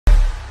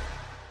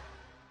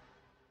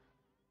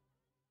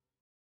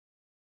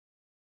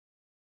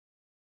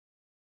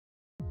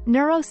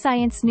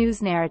Neuroscience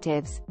News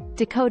Narratives,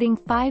 Decoding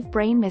 5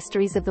 Brain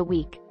Mysteries of the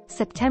Week,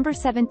 September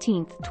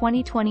 17,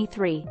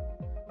 2023.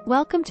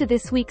 Welcome to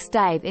this week's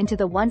dive into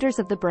the wonders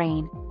of the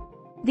brain.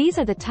 These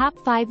are the top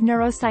 5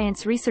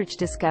 neuroscience research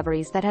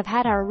discoveries that have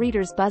had our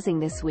readers buzzing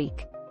this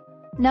week.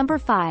 Number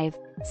 5.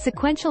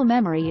 Sequential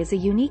memory is a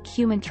unique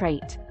human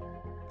trait.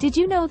 Did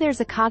you know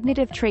there's a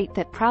cognitive trait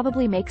that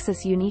probably makes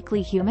us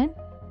uniquely human?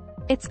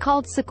 It's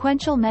called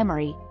sequential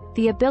memory,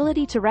 the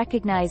ability to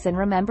recognize and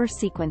remember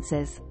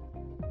sequences.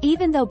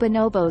 Even though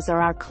bonobos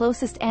are our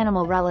closest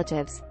animal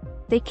relatives,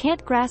 they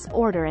can't grasp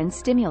order and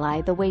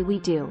stimuli the way we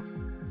do.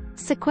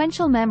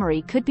 Sequential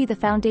memory could be the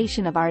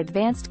foundation of our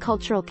advanced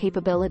cultural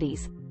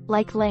capabilities,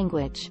 like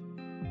language.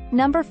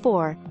 Number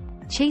 4.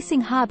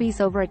 Chasing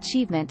hobbies over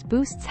achievement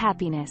boosts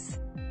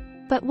happiness.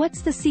 But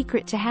what's the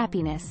secret to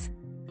happiness?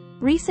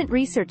 Recent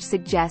research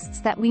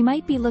suggests that we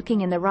might be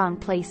looking in the wrong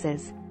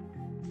places.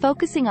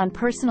 Focusing on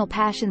personal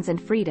passions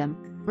and freedom,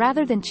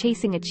 rather than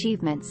chasing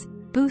achievements,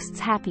 boosts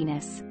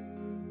happiness.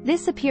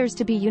 This appears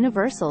to be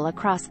universal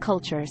across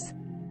cultures.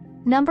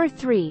 Number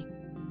 3.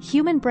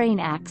 Human brain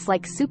acts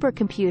like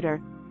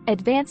supercomputer,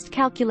 advanced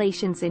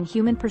calculations in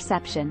human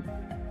perception.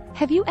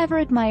 Have you ever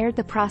admired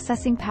the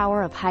processing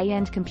power of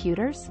high-end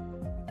computers?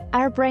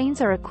 Our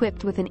brains are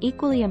equipped with an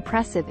equally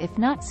impressive if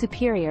not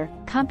superior,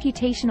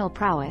 computational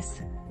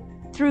prowess.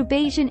 Through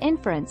Bayesian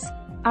inference,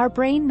 our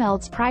brain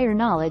melds prior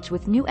knowledge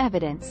with new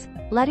evidence,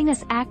 letting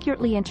us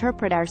accurately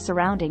interpret our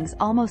surroundings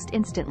almost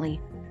instantly.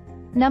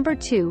 Number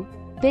 2.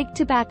 Big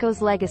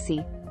Tobacco's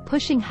legacy,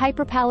 pushing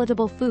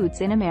hyperpalatable foods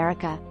in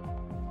America.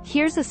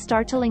 Here's a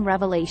startling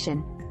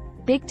revelation.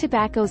 Big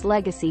Tobacco's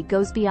legacy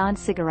goes beyond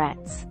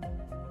cigarettes.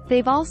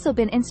 They've also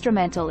been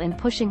instrumental in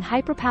pushing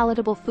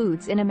hyperpalatable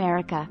foods in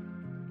America.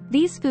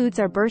 These foods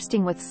are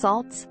bursting with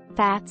salts,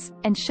 fats,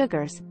 and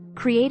sugars,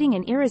 creating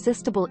an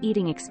irresistible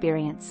eating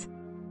experience.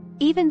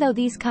 Even though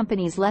these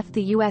companies left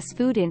the U.S.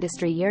 food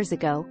industry years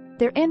ago,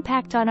 their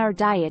impact on our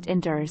diet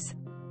endures.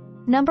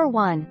 Number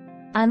 1.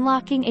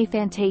 Unlocking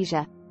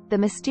aphantasia, the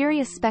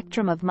mysterious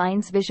spectrum of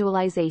mind's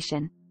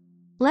visualization.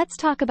 Let's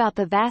talk about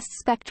the vast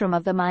spectrum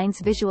of the mind's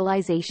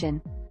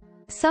visualization.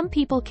 Some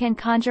people can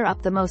conjure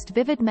up the most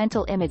vivid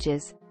mental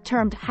images,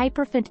 termed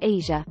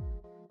hyperphantasia.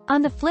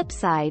 On the flip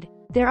side,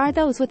 there are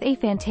those with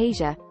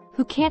aphantasia,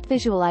 who can't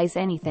visualize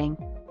anything.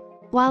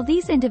 While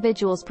these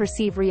individuals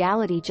perceive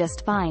reality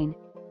just fine,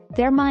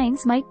 their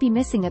minds might be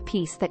missing a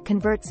piece that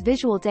converts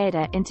visual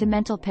data into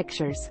mental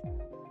pictures.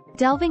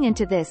 Delving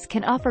into this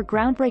can offer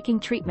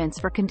groundbreaking treatments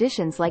for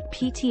conditions like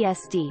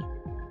PTSD.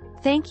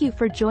 Thank you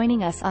for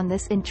joining us on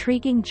this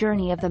intriguing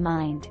journey of the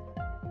mind.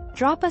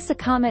 Drop us a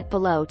comment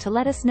below to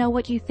let us know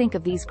what you think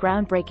of these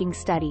groundbreaking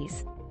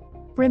studies.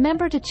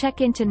 Remember to check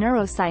into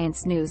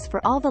Neuroscience News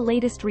for all the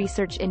latest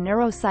research in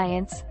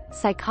neuroscience,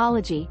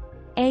 psychology,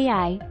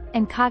 AI,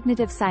 and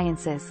cognitive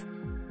sciences.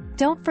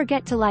 Don't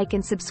forget to like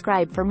and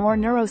subscribe for more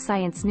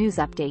neuroscience news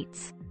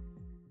updates.